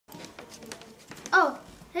Oh,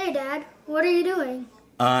 hey Dad, what are you doing?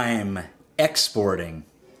 I'm exporting.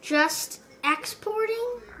 Just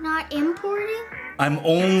exporting, not importing? I'm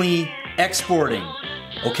only exporting,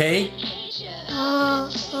 okay?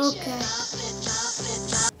 Oh, okay.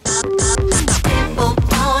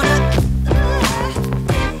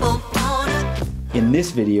 In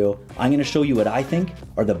this video, I'm going to show you what I think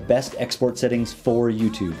are the best export settings for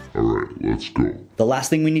YouTube. Alright, let's go. The last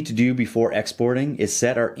thing we need to do before exporting is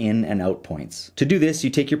set our in and out points. To do this, you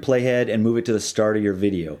take your playhead and move it to the start of your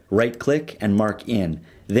video. Right click and mark in.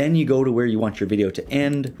 Then you go to where you want your video to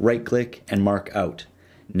end, right click and mark out.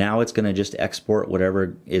 Now it's going to just export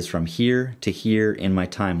whatever is from here to here in my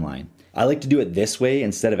timeline. I like to do it this way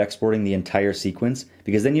instead of exporting the entire sequence,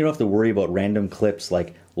 because then you don't have to worry about random clips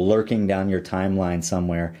like lurking down your timeline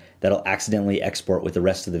somewhere that'll accidentally export with the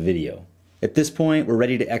rest of the video. At this point, we're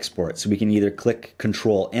ready to export, so we can either click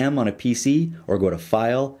Control M on a PC or go to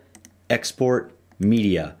File, Export,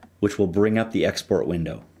 Media, which will bring up the export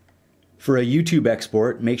window. For a YouTube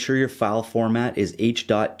export, make sure your file format is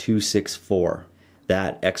H.264.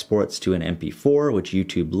 That exports to an MP4, which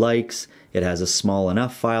YouTube likes. It has a small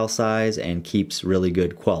enough file size and keeps really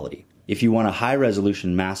good quality. If you want a high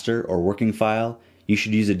resolution master or working file, you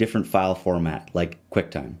should use a different file format like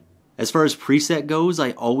QuickTime. As far as preset goes,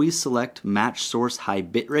 I always select match source high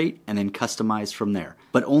bitrate and then customize from there.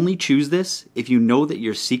 But only choose this if you know that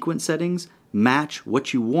your sequence settings match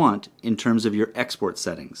what you want in terms of your export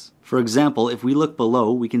settings. For example, if we look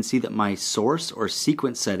below, we can see that my source or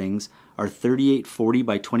sequence settings are 3840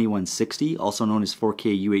 by 2160, also known as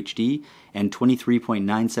 4K UHD, and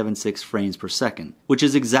 23.976 frames per second, which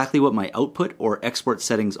is exactly what my output or export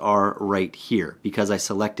settings are right here, because I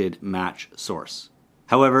selected match source.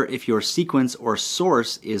 However, if your sequence or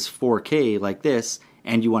source is 4K like this,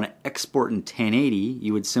 and you want to export in 1080,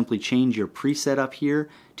 you would simply change your preset up here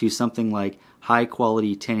to something like high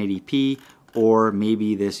quality 1080p, or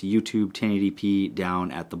maybe this YouTube 1080p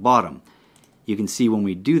down at the bottom. You can see when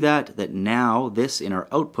we do that, that now this in our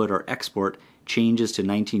output or export changes to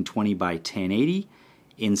 1920 by 1080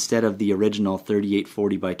 instead of the original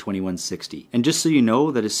 3840 by 2160. And just so you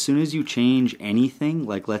know that as soon as you change anything,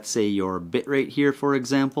 like let's say your bitrate here for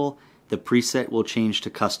example, the preset will change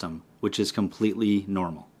to custom, which is completely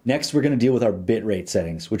normal. Next, we're going to deal with our bitrate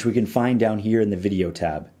settings, which we can find down here in the video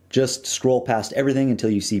tab. Just scroll past everything until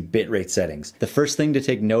you see bitrate settings. The first thing to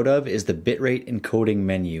take note of is the bitrate encoding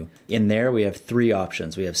menu. In there we have three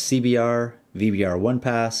options. We have CBR, VBR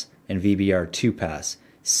 1-pass, and VBR 2-pass.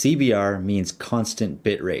 CBR means constant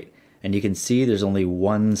bitrate, and you can see there's only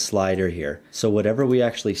one slider here. So whatever we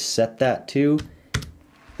actually set that to,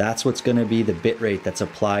 that's what's going to be the bitrate that's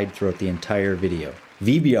applied throughout the entire video.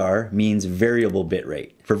 VBR means variable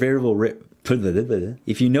bitrate. For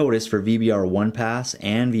if you notice, for VBR 1-pass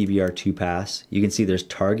and VBR 2-pass, you can see there's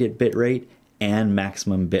target bitrate and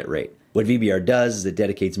maximum bitrate. What VBR does is it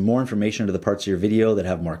dedicates more information to the parts of your video that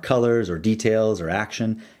have more colors or details or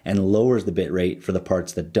action, and lowers the bitrate for the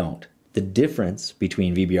parts that don't. The difference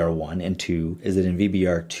between VBR 1 and 2 is that in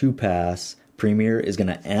VBR 2-pass, Premiere is going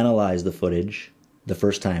to analyze the footage the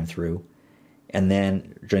first time through, and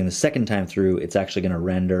then during the second time through, it's actually going to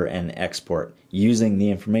render and export using the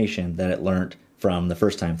information that it learned from the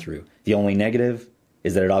first time through. The only negative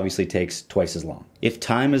is that it obviously takes twice as long. If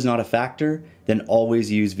time is not a factor, then always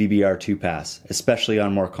use VBR 2-pass, especially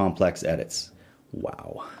on more complex edits.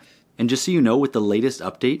 Wow. And just so you know, with the latest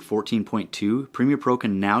update, 14.2, Premiere Pro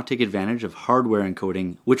can now take advantage of hardware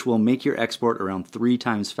encoding, which will make your export around 3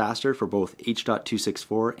 times faster for both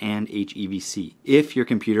H.264 and HEVC, if your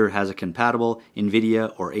computer has a compatible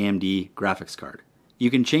NVIDIA or AMD graphics card. You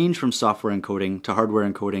can change from software encoding to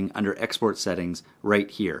hardware encoding under export settings right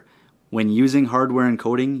here. When using hardware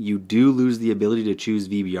encoding, you do lose the ability to choose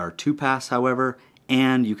VBR 2-pass, however,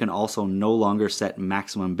 and you can also no longer set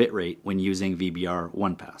maximum bitrate when using VBR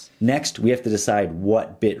 1-pass. Next, we have to decide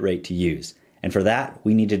what bitrate to use. And for that,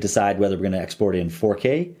 we need to decide whether we're going to export in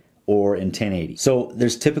 4K or in 1080. So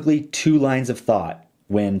there's typically 2 lines of thought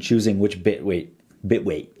when choosing which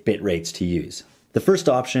bitrates to use. The first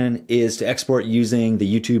option is to export using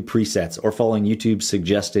the YouTube presets or following YouTube's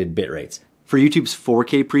suggested bitrates. For YouTube's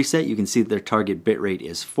 4K preset, you can see that their target bitrate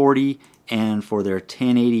is 40, and for their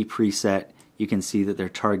 1080 preset, you can see that their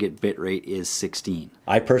target bitrate is 16.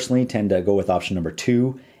 I personally tend to go with option number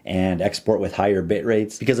 2 and export with higher bit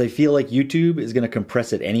rates because I feel like YouTube is going to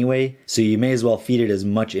compress it anyway, so you may as well feed it as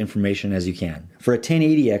much information as you can. For a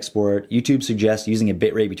 1080 export, YouTube suggests using a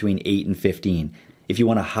bitrate between 8 and 15. If you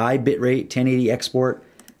want a high bitrate 1080 export,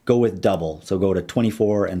 go with double, so go to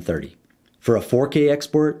 24 and 30. For a 4K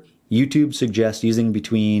export, YouTube suggests using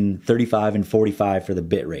between 35 and 45 for the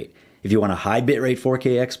bitrate. If you want a high bitrate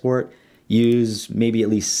 4K export, use maybe at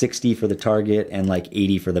least 60 for the target and like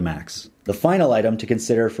 80 for the max. The final item to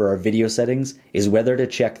consider for our video settings is whether to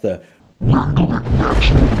check the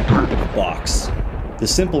box. The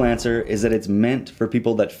simple answer is that it's meant for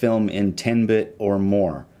people that film in 10-bit or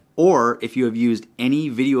more, or if you have used any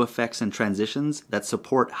video effects and transitions that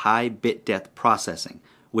support high bit depth processing,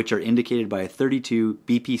 which are indicated by a 32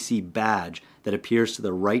 BPC badge that appears to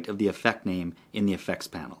the right of the effect name in the effects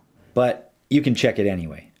panel. But you can check it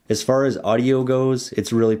anyway. As far as audio goes,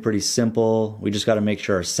 it's really pretty simple. We just got to make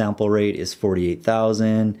sure our sample rate is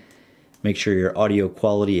 48,000, make sure your audio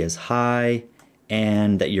quality is high,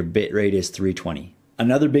 and that your bit rate is 320.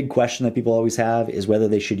 Another big question that people always have is whether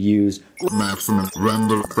they should use maximum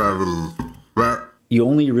render quality. You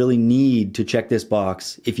only really need to check this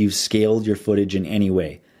box if you've scaled your footage in any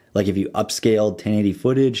way. Like if you upscaled 1080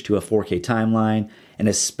 footage to a 4K timeline, and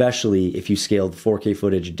especially if you scaled 4K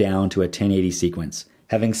footage down to a 1080 sequence.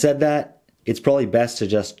 Having said that, it's probably best to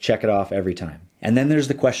just check it off every time. And then there's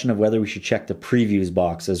the question of whether we should check the previews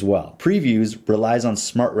box as well. Previews relies on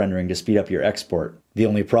smart rendering to speed up your export. The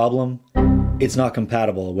only problem? It's not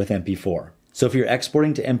compatible with MP4. So if you're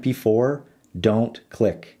exporting to MP4, don't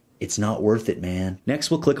click. It's not worth it, man.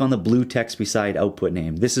 Next, we'll click on the blue text beside output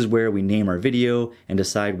name. This is where we name our video and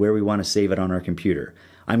decide where we want to save it on our computer.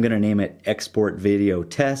 I'm going to name it Export Video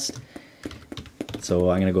Test.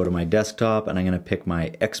 So I'm going to go to my desktop and I'm going to pick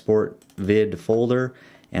my Export Vid folder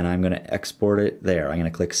and I'm going to export it there. I'm going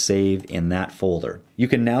to click Save in that folder. You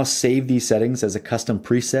can now save these settings as a custom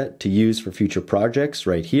preset to use for future projects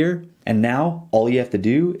right here. And now all you have to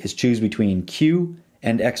do is choose between Queue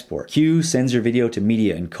and Export. Queue sends your video to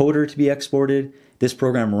Media Encoder to be exported. This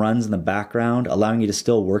program runs in the background, allowing you to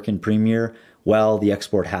still work in Premiere while the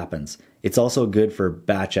export happens. It's also good for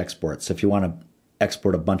batch exports, so if you want to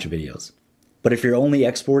export a bunch of videos. But if you're only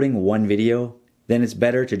exporting one video, then it's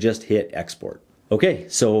better to just hit Export. Okay,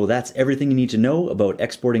 so that's everything you need to know about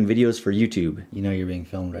exporting videos for YouTube. You know you're being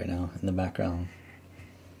filmed right now in the background.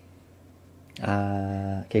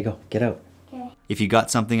 Okay, go, get out. Okay. If you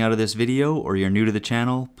got something out of this video or you're new to the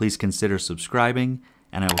channel, please consider subscribing,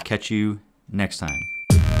 and I will catch you next time.